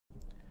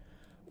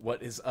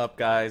What is up,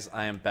 guys?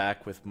 I am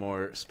back with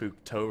more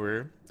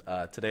Spooktober.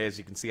 Today, as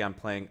you can see, I'm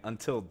playing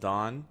Until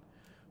Dawn,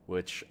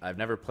 which I've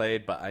never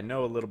played, but I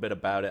know a little bit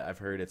about it. I've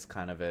heard it's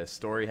kind of a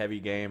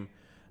story-heavy game,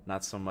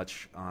 not so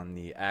much on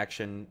the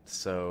action,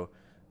 so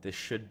this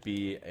should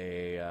be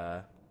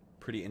a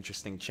pretty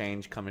interesting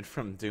change coming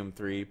from Doom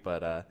 3,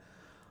 but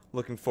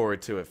looking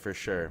forward to it for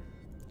sure.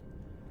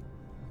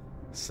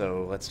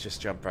 So let's just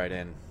jump right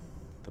in.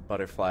 The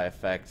butterfly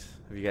effect.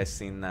 Have you guys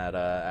seen that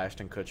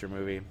Ashton Kutcher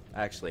movie?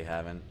 I actually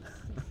haven't.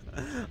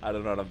 I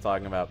don't know what I'm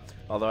talking about.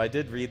 Although I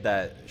did read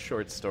that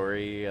short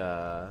story,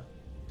 The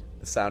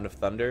Sound of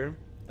Thunder.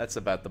 That's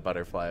about the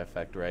butterfly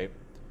effect, right?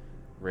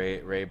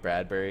 Ray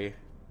Bradbury.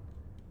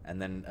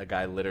 And then a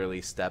guy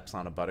literally steps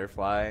on a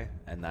butterfly,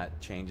 and that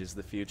changes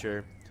the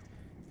future.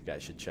 You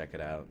guys should check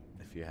it out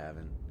if you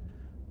haven't.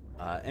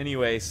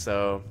 Anyway,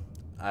 so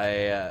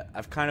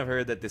I've kind of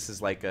heard that this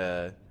is like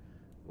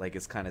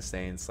it's kind of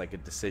saying it's like a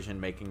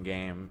decision-making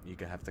game. You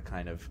could have to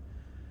kind of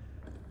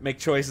make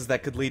choices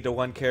that could lead to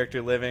one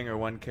character living or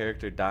one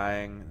character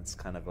dying. It's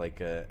kind of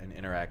like an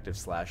interactive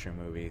slasher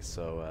movie,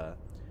 so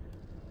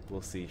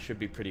we'll see. Should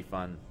be pretty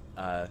fun.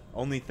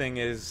 Only thing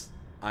is,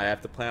 I have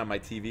to play on my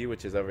TV,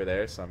 which is over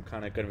there, so I'm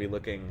kind of going to be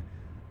looking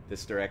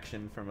this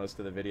direction for most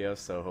of the video,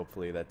 so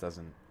hopefully that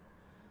doesn't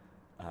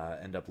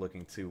end up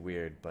looking too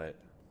weird, but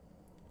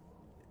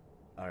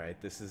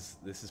alright, this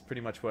is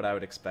pretty much what I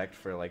would expect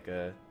for like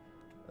a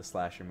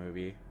slasher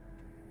movie.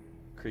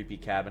 Creepy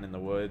cabin in the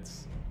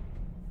woods.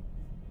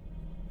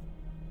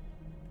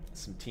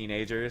 Some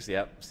teenagers,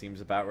 yep, seems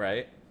about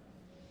right.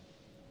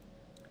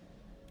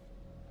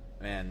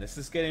 Man, this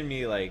is getting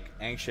me like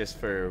anxious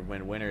for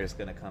when winter is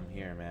gonna come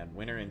here, man.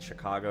 Winter in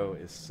Chicago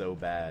is so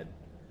bad.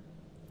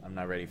 I'm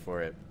not ready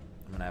for it.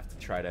 I'm gonna have to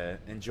try to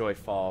enjoy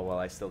fall while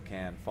I still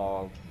can.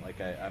 Fall,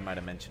 like I might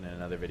have mentioned in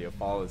another video,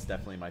 fall is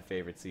definitely my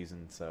favorite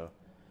season, so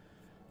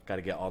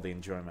gotta get all the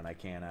enjoyment I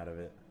can out of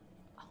it.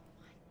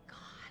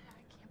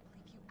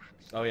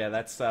 Oh yeah,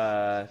 that's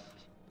the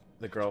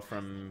girl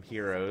from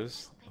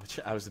Heroes, which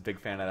I was a big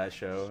fan of that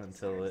show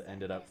until it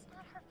ended up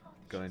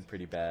going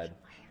pretty bad.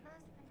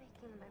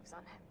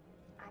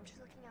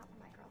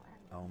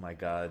 Oh my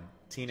god,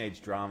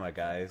 teenage drama,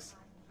 guys.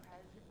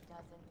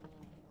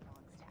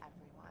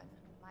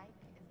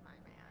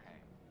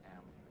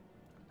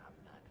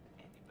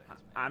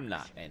 I'm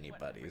not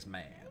anybody's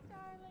man.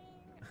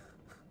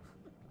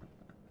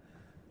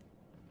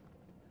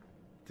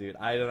 Dude,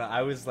 I don't know.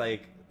 I was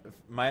like,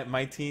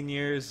 my teen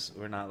years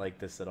were not like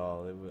this at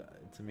all.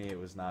 To me, it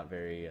was not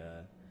very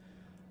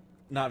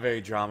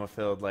drama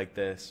filled like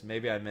this.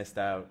 Maybe I missed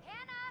out.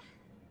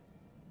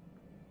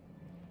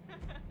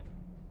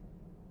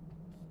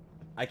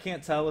 I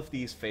can't tell if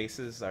these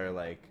faces are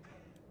like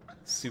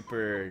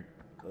super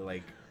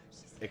like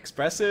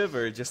expressive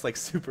or just like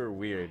super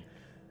weird.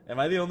 Am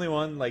I the only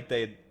one? Like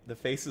the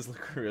faces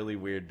look really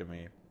weird to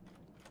me.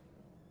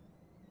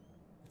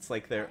 It's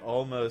like they're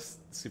almost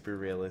super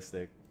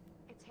realistic.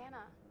 It's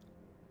Hannah.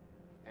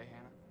 Hey,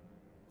 Hannah.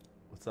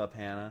 What's up,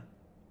 Hannah?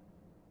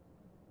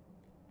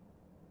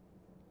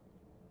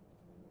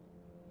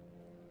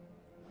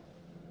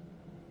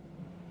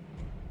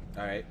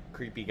 Alright,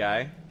 creepy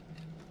guy.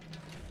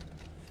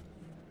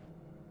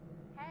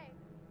 Hey,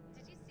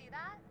 did you see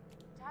that?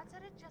 Dad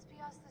said it'd just be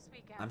us this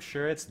weekend. I'm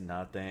sure it's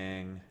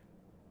nothing.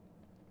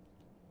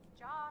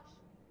 Josh.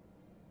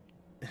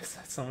 Is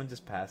that someone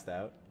just passed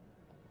out?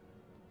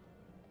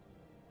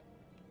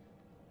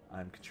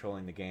 I'm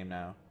controlling the game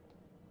now.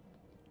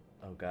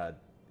 Oh god,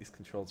 these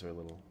controls are a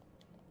little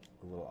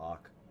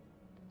awk.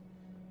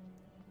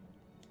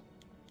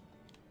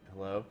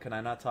 Hello? Can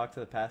I not talk to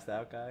the passed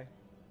out guy?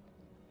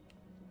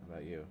 How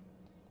about you?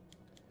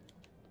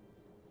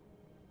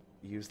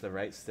 Use the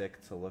right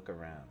stick to look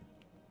around.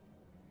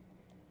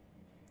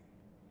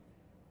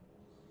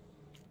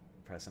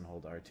 Press and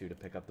hold R2 to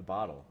pick up the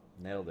bottle.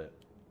 Nailed it.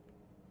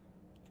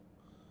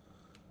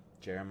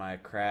 Jeremiah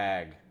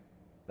Cragg.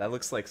 That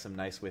looks like some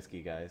nice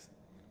whiskey, guys.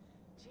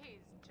 Jeez,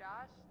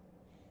 Josh.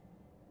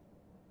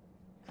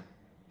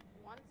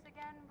 Once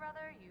again,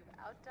 brother, you've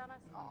outdone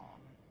us all.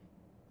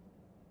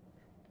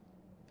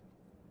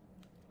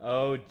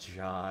 Oh,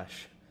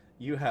 Josh.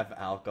 You have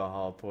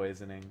alcohol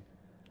poisoning.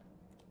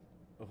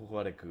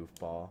 What a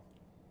goofball.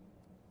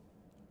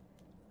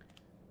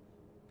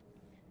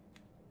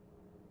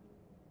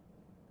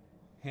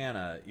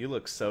 Hannah, you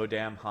look so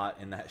damn hot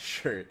in that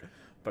shirt,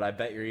 but I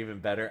bet you're even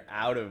better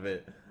out of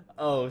it.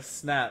 Oh,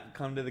 snap.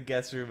 Come to the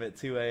guest room at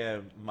 2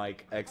 a.m.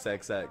 Mike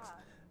XXX.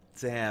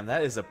 Damn,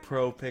 that is a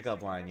pro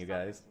pickup line, you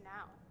guys.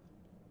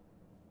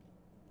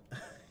 You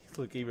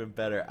look even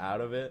better out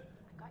of it.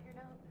 I got your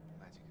note.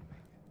 Glad you could make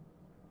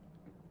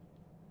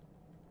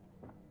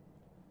it.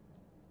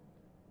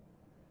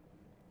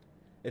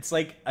 It's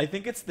like, I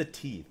think it's the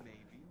teeth. Maybe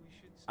we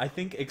should. I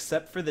think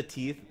except for the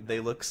teeth, they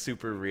look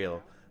super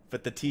real.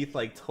 But the teeth,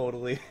 like,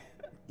 totally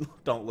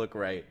don't look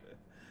right.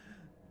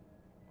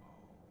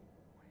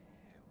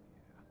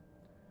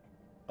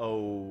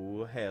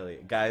 Oh, hell yeah.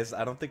 Guys,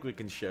 I don't think we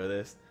can show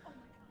this.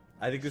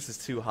 I think this is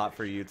too hot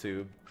for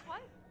YouTube. What?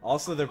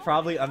 Also, they're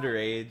probably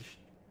underage.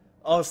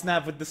 Oh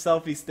snap with the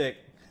selfie stick.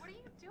 What are you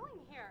doing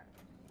here?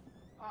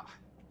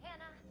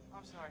 Hannah.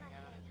 I'm sorry,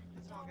 Hannah.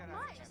 It's all got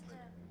out of hand.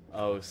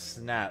 Oh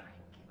snap.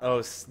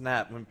 Oh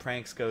snap when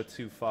pranks go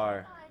too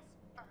far.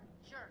 Guys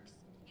are jerks.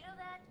 You know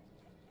that?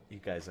 You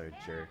guys are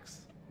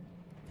jerks.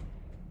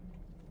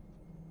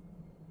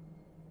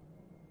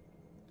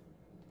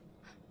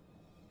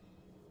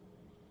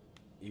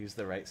 Use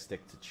the right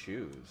stick to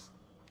choose.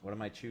 What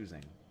am I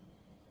choosing?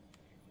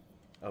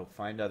 Oh,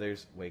 find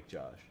others, wake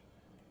Josh.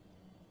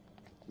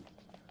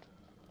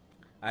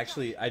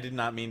 Actually, I did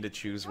not mean to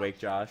choose wake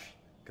Josh,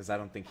 because I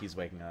don't think he's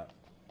waking up.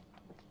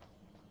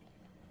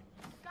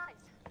 Guys,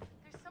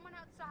 there's someone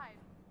outside.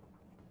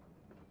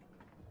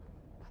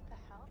 What the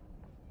hell?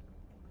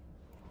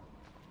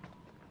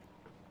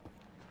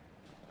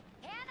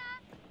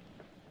 Hannah.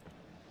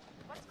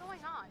 What's going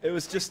on? It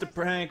was just a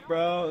prank,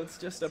 bro. It's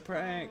just a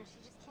prank.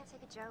 She just can't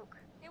take a joke.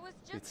 It was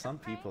just Dude, a some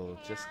prank, people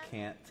just Hannah.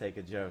 can't take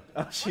a joke.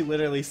 Oh, she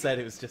literally said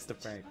it was just a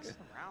prank. Messing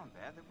around,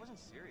 Beth. It wasn't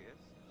serious.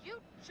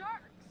 You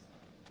jerks!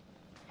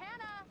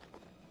 Hannah!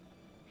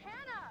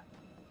 Hannah!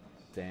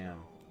 Damn.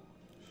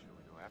 Should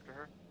we go after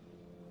her?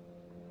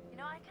 You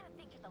know, I kind of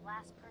think you're the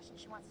last person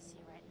she wants to see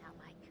right now,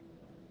 Mike.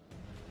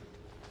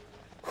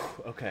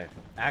 Okay,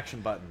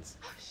 action buttons.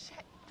 Oh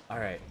shit!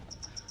 Alright.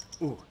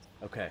 Ooh,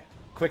 okay.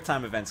 Quick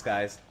time events,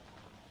 guys.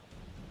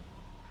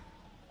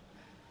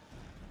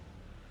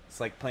 It's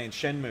like playing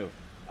Shenmue.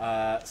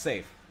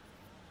 Safe.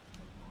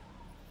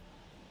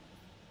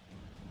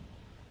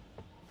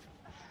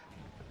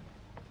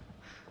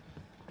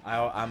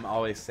 I'm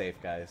always safe,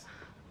 guys.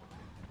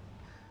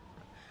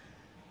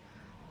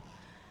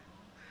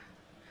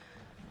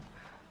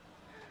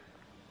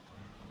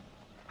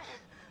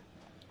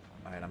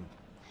 Alright, I'm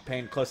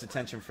paying close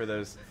attention for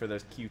those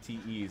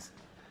QTEs.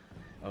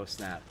 Oh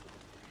snap.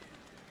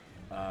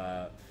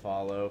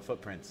 Follow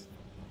footprints.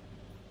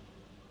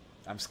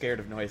 I'm scared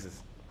of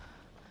noises.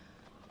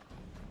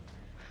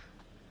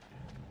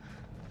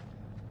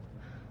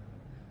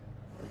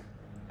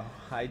 Oh,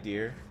 hi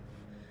dear.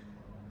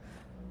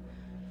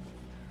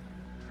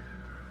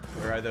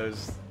 Where are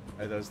those?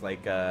 Are those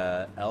like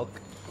elk?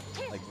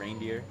 Like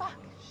reindeer? Fuck!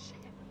 Shit!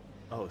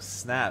 Oh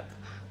snap.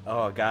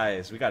 Oh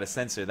guys, we gotta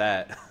censor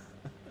that.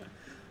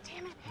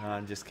 Damn it! No,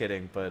 I'm just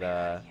kidding, but Where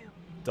are you?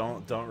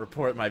 don't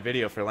report my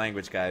video for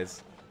language,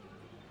 guys.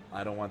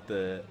 I don't want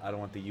the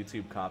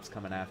YouTube cops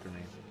coming after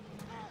me.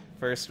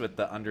 First with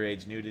the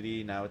underage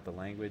nudity, now with the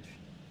language.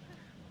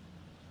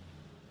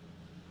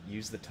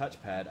 Use the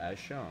touchpad as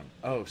shown.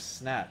 Oh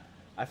snap.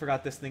 I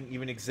forgot this thing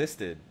even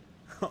existed.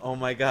 Oh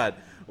my god.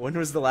 When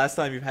was the last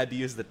time you've had to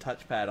use the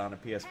touchpad on a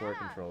PS4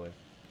 controller?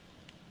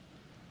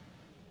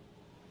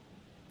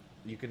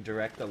 You can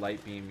direct the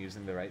light beam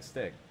using the right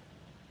stick.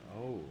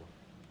 Oh.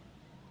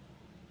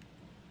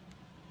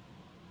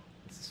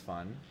 This is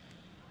fun.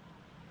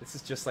 This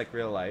is just like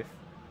real life,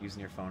 using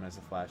your phone as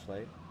a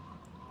flashlight.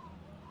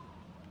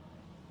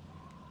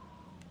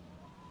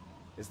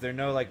 Is there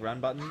no like run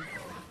button?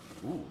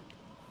 Ooh.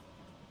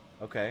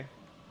 Okay.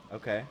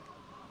 Okay.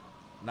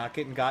 Not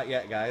getting got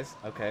yet, guys.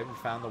 Okay, we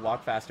found the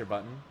walk faster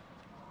button.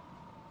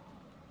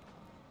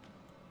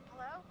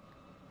 Hello?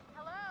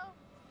 Hello?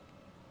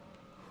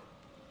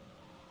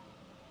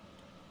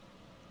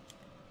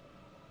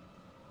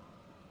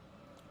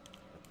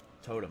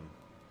 Totem.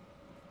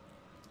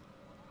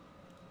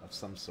 Of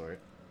some sort.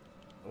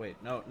 Oh, wait,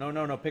 no, no,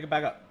 no, no. Pick it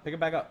back up. Pick it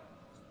back up.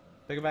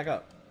 Pick it back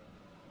up.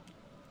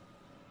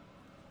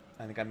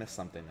 I think I missed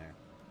something there.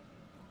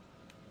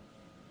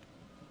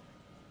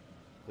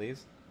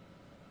 Please?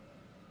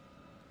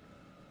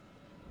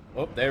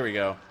 Oh, there we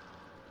go.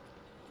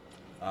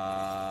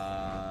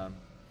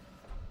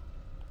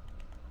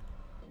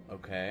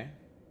 Okay.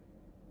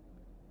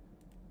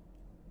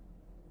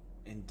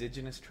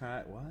 Indigenous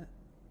tribe. What?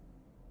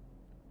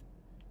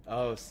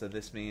 Oh, so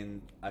this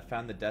means I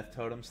found the death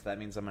totem, so that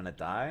means I'm gonna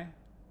die?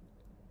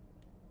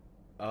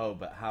 Oh,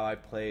 but how I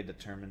play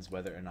determines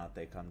whether or not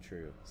they come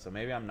true. So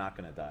maybe I'm not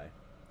gonna die.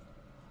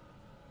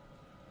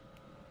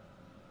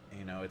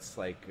 You know, it's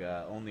like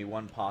only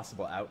one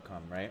possible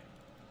outcome, right?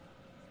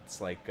 It's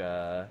like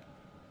the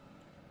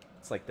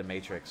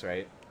Matrix,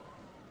 right?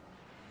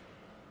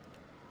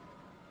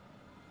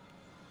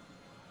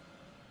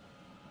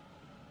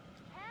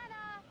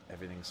 Hannah!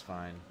 Everything's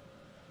fine.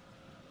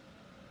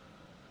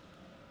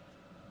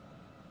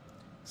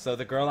 So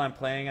the girl I'm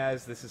playing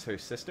as, this is her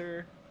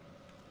sister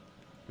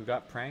who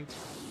got pranked?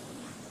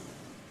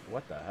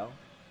 What the hell?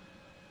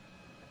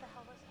 What the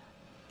hell was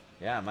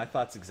that? Yeah, my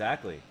thoughts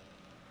exactly.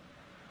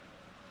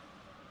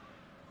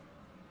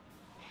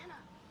 Hannah!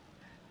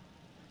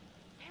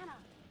 Hannah!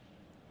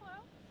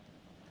 Hello?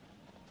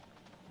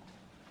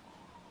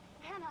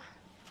 Hannah!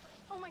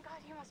 Oh my god,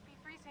 you must be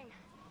freezing.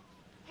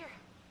 Here,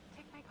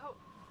 take my coat.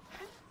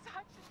 I'm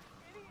such an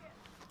idiot.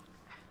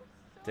 I'm so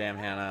Damn,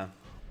 bad. Hannah.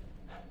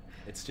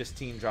 It's just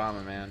teen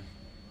drama, man.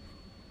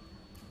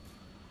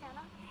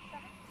 Hannah?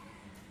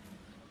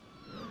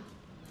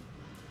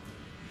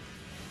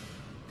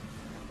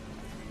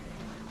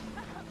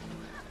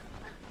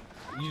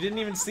 You didn't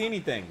even see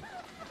anything.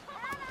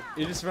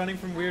 You're just running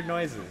from weird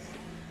noises.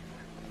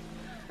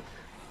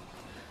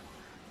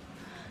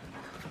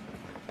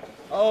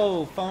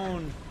 Oh,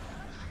 phone.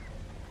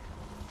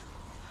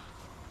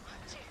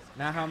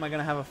 Now how am I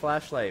gonna have a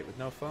flashlight with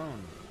no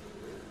phone?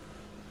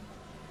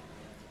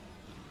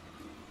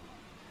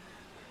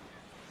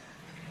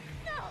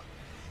 No!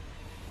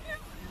 No!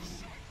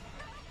 Shit!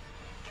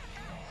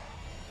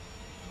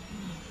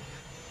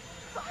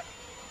 Fuck!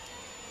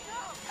 No!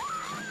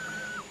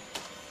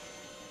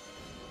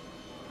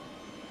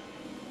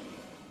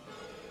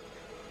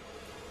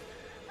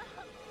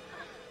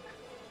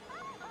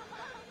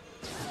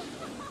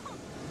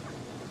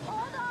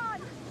 Hold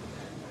on!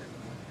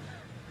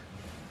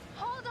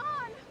 Hold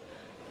on!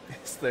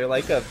 Is there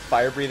like a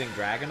fire-breathing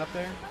dragon up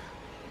there?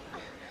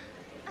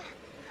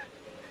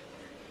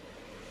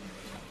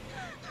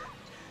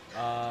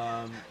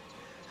 Um.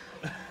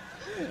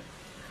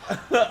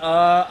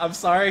 I'm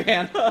sorry,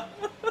 Hannah.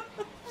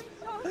 So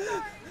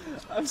sorry.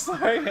 I'm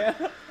sorry,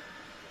 Hannah.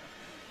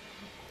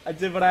 I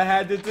did what I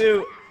had to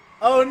do.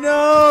 Oh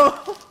no!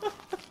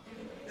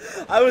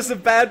 I was a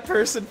bad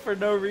person for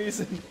no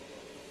reason.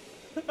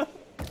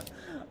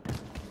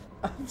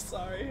 I'm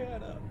sorry,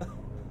 Hannah.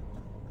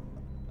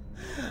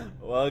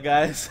 Well,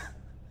 guys,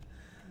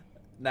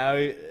 now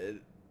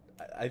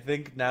I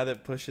think now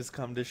that push has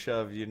come to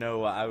shove, you know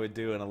what I would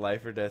do in a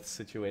life or death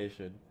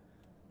situation.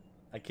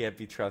 I can't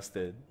be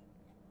trusted.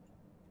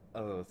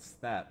 Oh,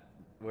 snap.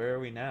 Where are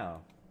we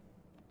now?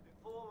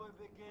 Before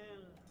we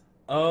begin,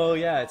 Oh,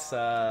 yeah, it's things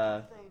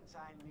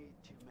I need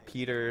to make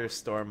Peter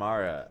sure you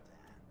Stormare. understand.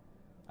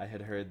 I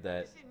had heard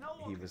that You see, no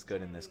one he can was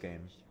good in this game.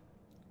 change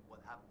what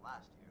happened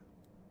last year.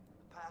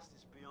 The past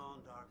is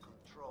beyond our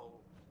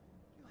control.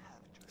 You have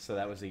to So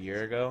that was a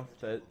year accept ago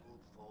it and that move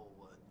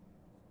forward.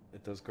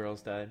 those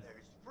girls died? There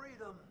is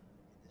freedom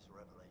in this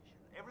revelation.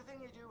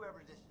 Everything you do,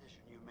 every decision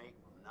you make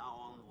from now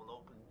on will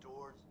open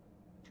doors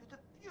to the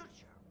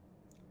future.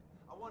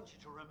 I want you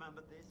to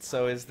remember this.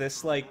 So is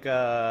this like,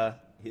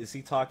 is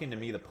he talking to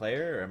me, the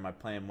player, or am I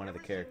playing one of the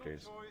Every single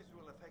characters? choice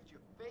will affect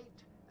your fate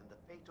and the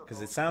fate of Because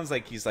it those sounds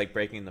like he's like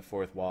breaking the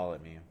fourth wall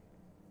at me.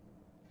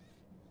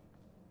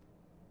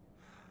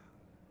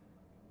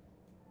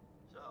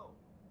 So,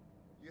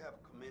 you have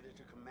committed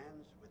to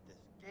commence with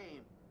this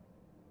game.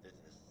 This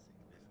is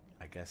significant.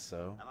 I guess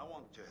so. And I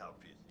want to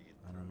help you see it.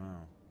 I don't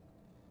know.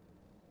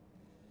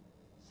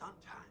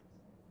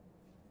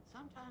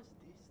 Sometimes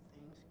these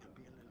things can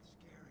be a little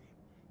scary,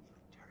 even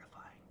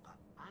terrifying, but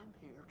I'm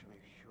here to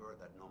make sure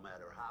that no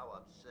matter how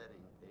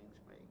upsetting things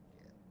may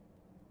get,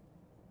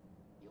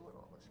 you will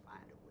always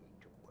find a way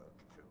to work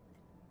through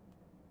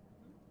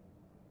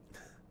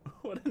it.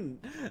 What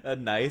a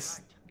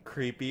nice,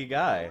 creepy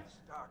guy. Let's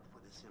start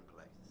with a simple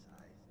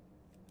exercise.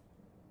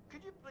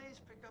 Could you please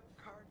pick up a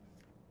card?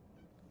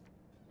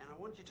 And I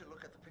want you to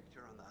look at the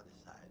picture on the other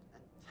side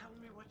and tell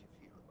me what you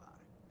feel about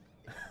it.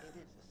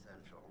 It is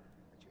essential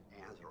that you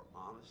answer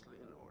honestly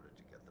in order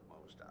to get the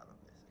most out of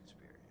this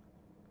experience.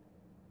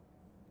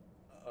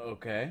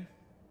 Okay.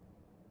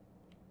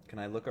 Can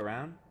I look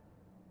around?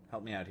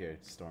 Help me out here,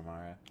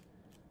 Stormara.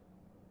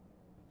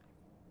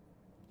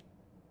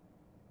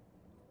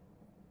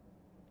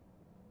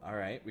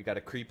 Alright, we got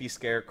a creepy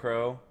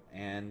scarecrow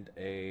and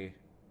a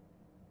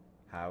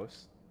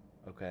house.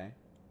 Okay.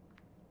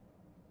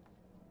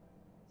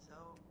 So,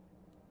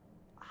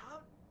 how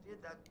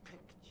did that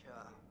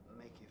picture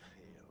make you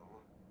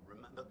feel?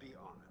 Remember, be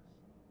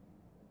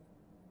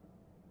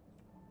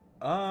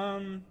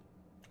honest.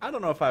 I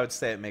don't know if I would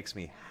say it makes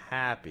me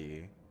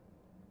happy.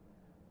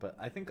 But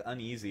I think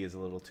uneasy is a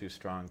little too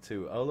strong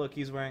too. Oh look,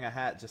 he's wearing a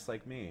hat just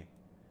like me.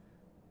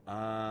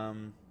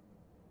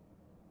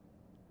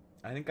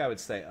 I think I would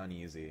say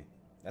uneasy.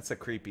 That's a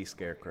creepy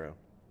scarecrow.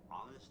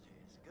 Honesty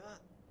is good.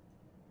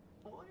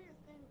 What do you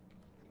think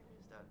it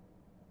is that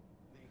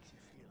makes you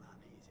feel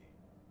uneasy?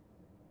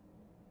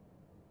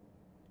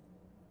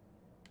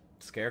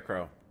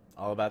 Scarecrow.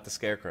 All about the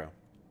scarecrow.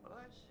 Oh,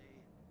 I see.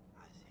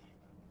 I see.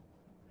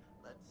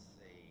 Let's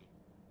say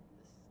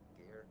the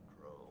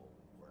scarecrow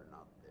were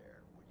not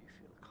there. Would you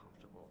feel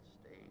comfortable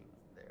staying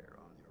there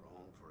on your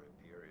own for a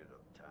period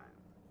of time?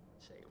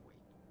 Say a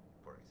week,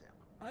 for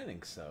example. I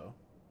think so.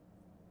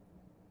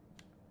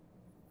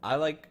 I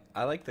like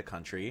the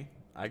country.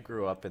 I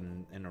grew up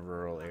in a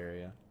rural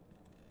area.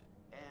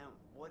 And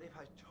what if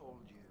I told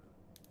you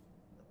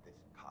that this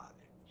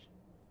cottage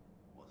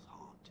was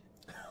haunted?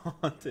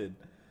 Haunted.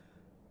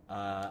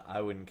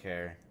 I wouldn't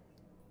care.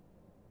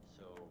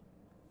 So,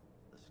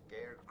 the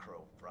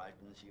scarecrow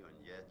frightens you,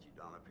 and yet you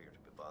don't appear to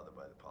be bothered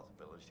by the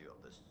possibility of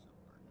the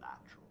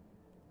supernatural.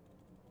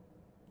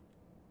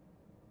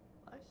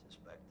 I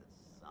suspect that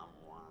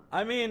someone...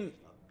 I mean,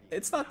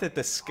 it's not that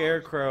the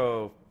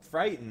scarecrow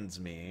frightens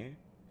me.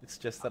 It's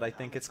just that I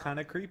think it's kind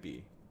of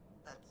creepy.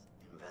 Let's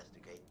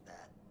investigate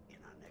that in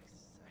our next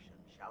session,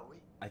 shall we?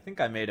 I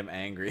think I made him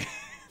angry.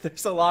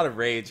 There's a lot of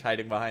rage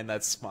hiding behind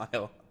that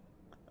smile.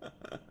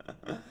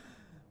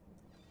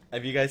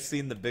 Have you guys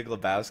seen The Big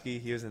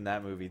Lebowski? He was in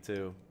that movie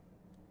too.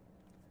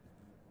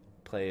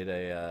 Played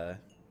a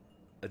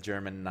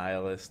German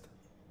nihilist.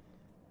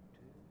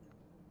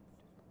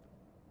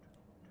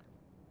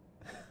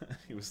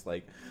 He was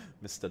like,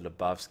 Mr.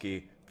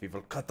 Lebowski, we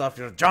will cut off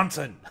your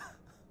Johnson.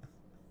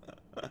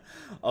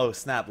 Oh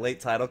snap! Late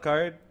title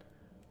card.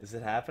 Is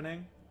it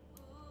happening?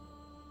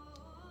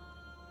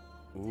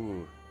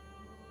 Ooh.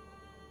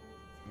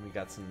 We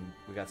got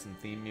some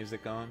theme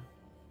music going.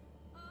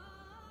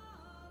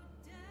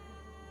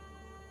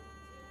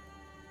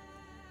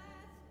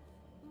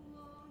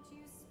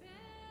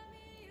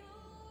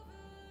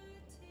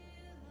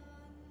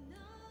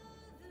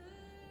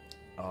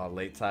 Oh,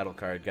 late title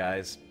card,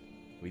 guys.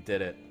 We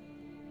did it.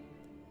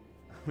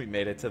 We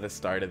made it to the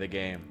start of the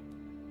game.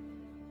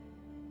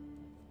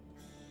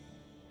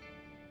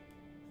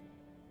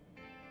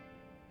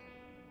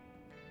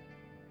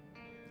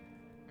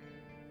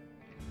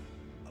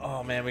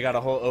 Oh man, we got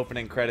a whole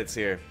opening credits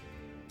here.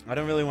 I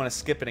don't really want to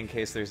skip it in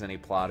case there's any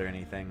plot or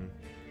anything.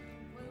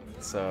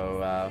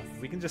 So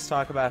we can just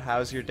talk about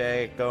how's your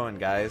day going,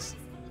 guys.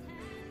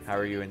 How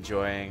are you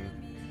enjoying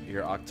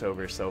your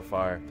October so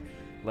far?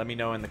 Let me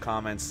know in the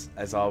comments,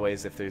 as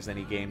always, if there's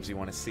any games you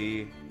want to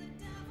see.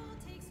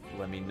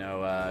 Let me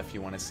know if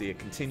you want to see a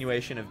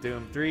continuation of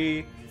Doom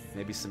 3,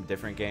 maybe some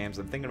different games.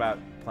 I'm thinking about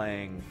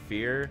playing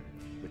Fear,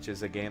 which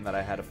is a game that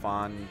I had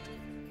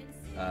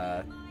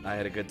I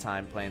had a good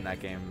time playing that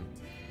game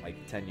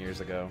like 10 years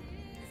ago.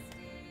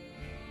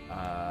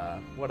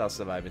 What else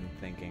have I been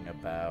thinking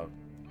about?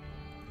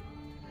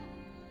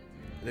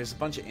 There's a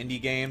bunch of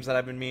indie games that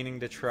I've been meaning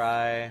to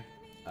try.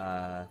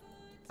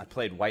 I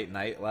played White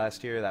Knight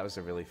last year. That was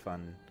a really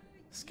fun,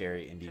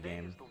 scary indie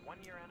game.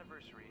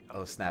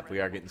 Oh snap, we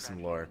are getting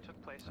some lore.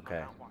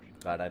 Okay,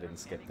 glad I didn't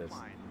skip this.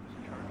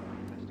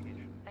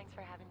 Thanks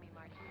for having me,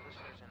 Marty.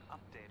 Listeners, an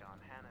update on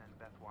Hannah and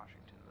Beth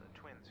Washington, the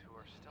twins who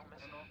are still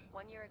missing.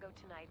 1 year ago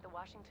tonight, the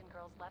Washington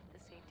girls left the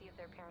safety of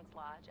their parents'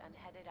 lodge and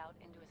headed out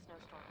into a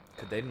snowstorm.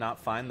 Could they not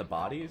find the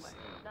bodies?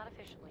 Not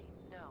officially,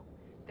 no.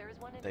 There is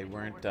one They individual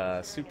weren't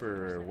we're considering super as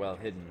a person of well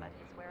interest, hidden. But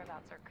his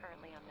whereabouts are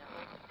currently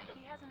unknown.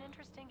 He has an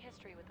interesting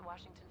history with the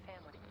Washington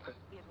family.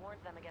 He had warned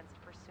them against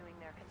pursuing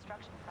their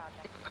construction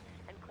project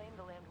and claimed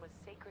the land was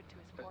sacred to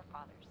his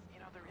forefathers.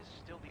 You know, there is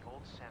still the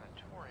old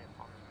sanatorium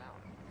on the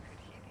mountain. Could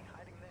he be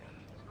hiding there?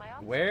 My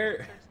officer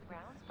Where- searched the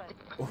grounds,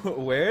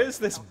 but Where is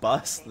this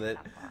bus that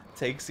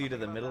takes you to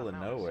the middle of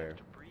nowhere?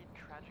 To breed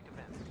tragic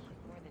events.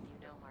 more than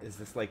you know, Marty. Is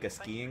this like a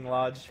skiing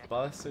lodge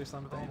bus or With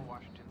all something? the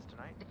Washingtons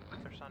tonight,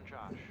 their son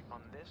Josh,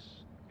 on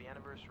this, the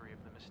anniversary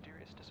of the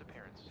mysterious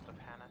disappearance of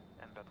Hannah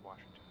and Beth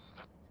Washington.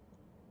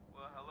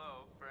 Well,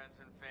 hello, friends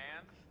and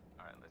fans.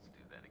 All right, let's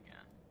do that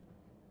again.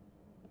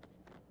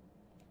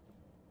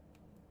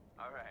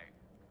 All right.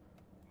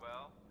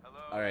 Well,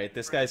 hello. All right,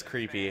 this friends guy's and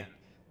creepy. fans.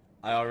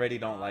 I already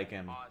don't like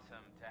him.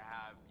 Awesome to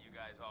have you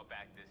guys all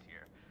back this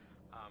year.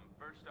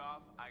 First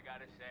off, I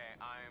gotta say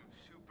I am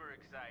super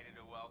excited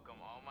to welcome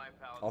all my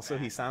pals. Also,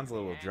 he back sounds a to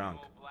the little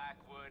drunk. annual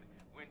Blackwood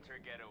Winter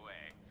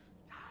Getaway.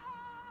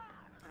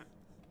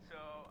 So,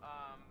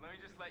 let me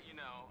just let you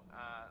know.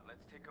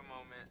 Let's take a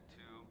moment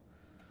to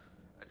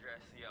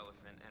address the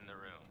elephant in the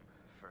room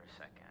for a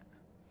second.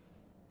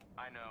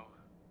 I know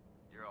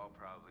you're all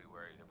probably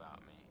worried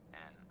about me,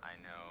 and I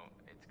know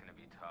it's gonna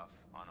be tough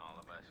on all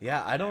of us.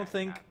 Yeah, I don't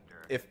coming think back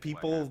after if what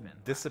people happened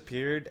last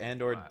disappeared year,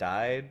 and or but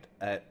died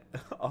at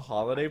a I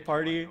holiday just want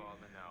party, you all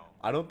to know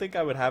I don't think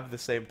I would have the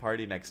same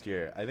party next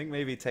year. I think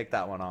maybe take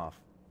that one off.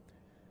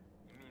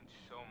 you mean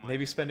so much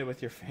Maybe to spend me, it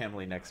with your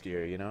family next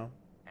year, you know?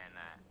 and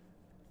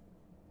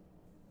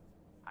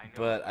I know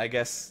But I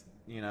guess,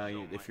 you know, so you,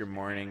 much if you're to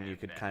mourning, Hannah you and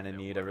could Beth kind of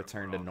that need a we're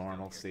return to all still here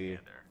normalcy.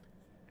 together,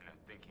 and I'm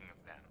thinking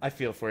of them. I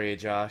feel for you,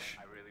 Josh.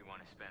 I really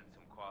want to spend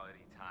some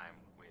quality time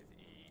with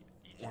each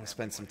and Want every to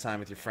spend some one of time you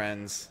with your and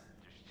friends.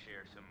 Just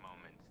share some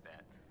moments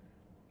that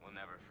we'll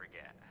never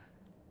forget.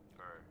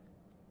 Or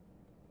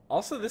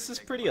Also, this is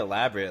pretty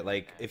elaborate.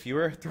 Like, if you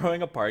were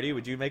throwing a party,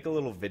 would you make a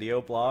little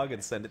video blog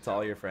and send it to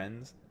all your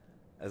friends?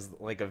 As,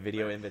 like, a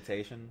video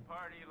invitation?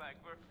 party like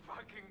we're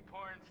fucking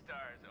porn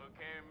stars,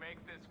 okay?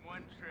 Make this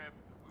one trip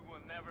we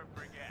will never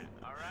forget,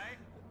 alright?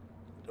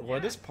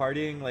 What does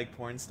partying like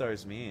porn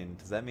stars mean?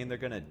 Does that mean they're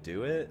gonna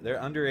do it? They're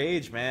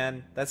underage,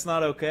 man. That's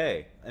not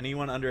okay.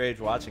 Anyone underage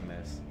watching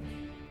this,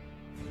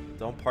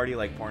 don't party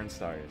like porn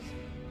stars.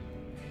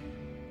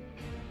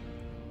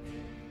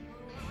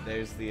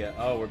 There's the,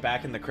 oh, we're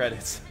back in the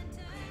credits.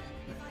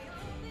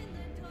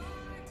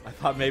 I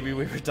thought maybe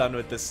we were done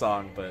with this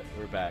song, but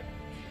we're back.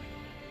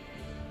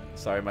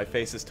 Sorry, my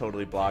face is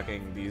totally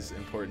blocking these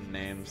important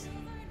names.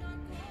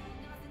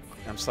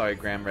 I'm sorry,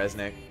 Graham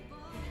Resnick.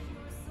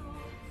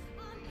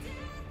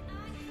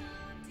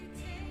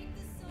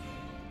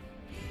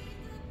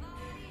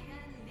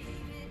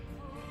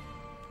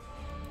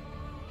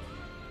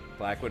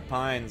 Blackwood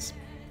Pines.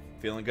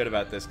 Feeling good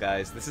about this,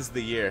 guys. This is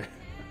the year.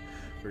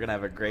 We're gonna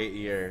have a great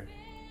year.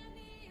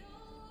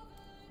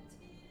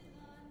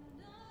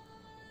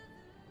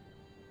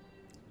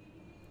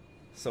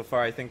 So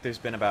far, I think there's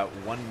been about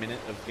 1 minute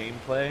of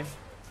gameplay.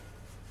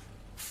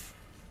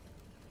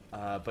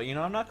 But you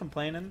know, I'm not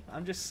complaining.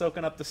 I'm just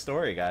soaking up the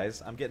story,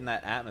 guys. I'm getting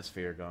that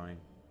atmosphere going.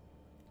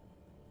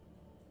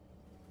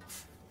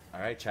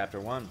 Alright, Chapter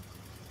 1.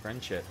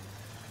 Friendship.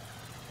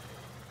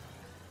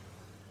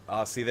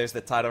 Oh, see, there's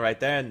the title right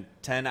there, and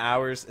 10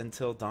 hours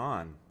until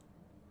dawn.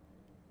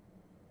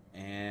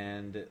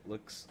 And it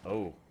looks...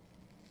 Oh.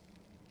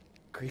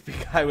 Creepy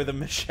guy with a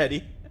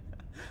machete.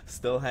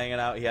 Still hanging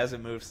out. He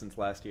hasn't moved since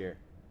last year.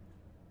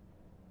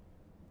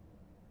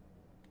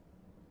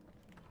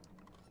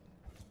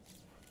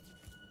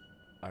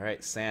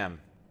 Alright, Sam.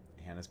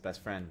 Hannah's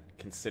best friend.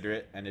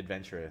 Considerate and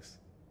adventurous.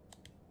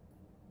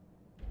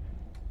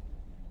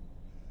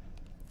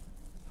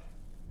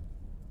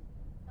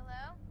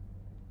 Hello?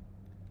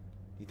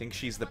 You think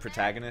she's the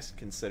protagonist,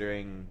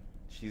 considering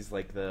she's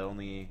like the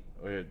only,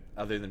 or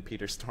other than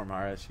Peter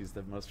Stormare, she's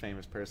the most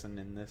famous person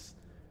in this?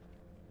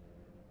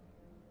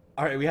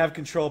 Alright, we have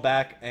control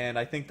back, and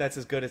I think that's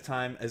as good a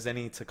time as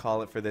any to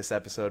call it for this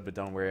episode, but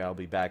don't worry, I'll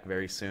be back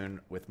very soon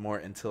with more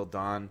Until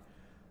Dawn.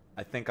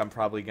 I think I'm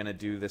probably going to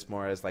do this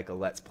more as like a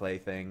Let's Play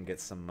thing,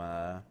 get some,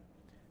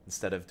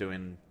 instead of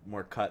doing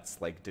more cuts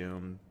like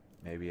Doom,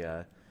 maybe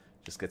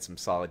just get some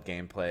solid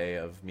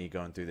gameplay of me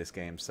going through this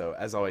game. So,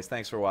 as always,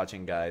 thanks for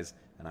watching, guys,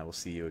 and I will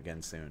see you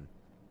again soon.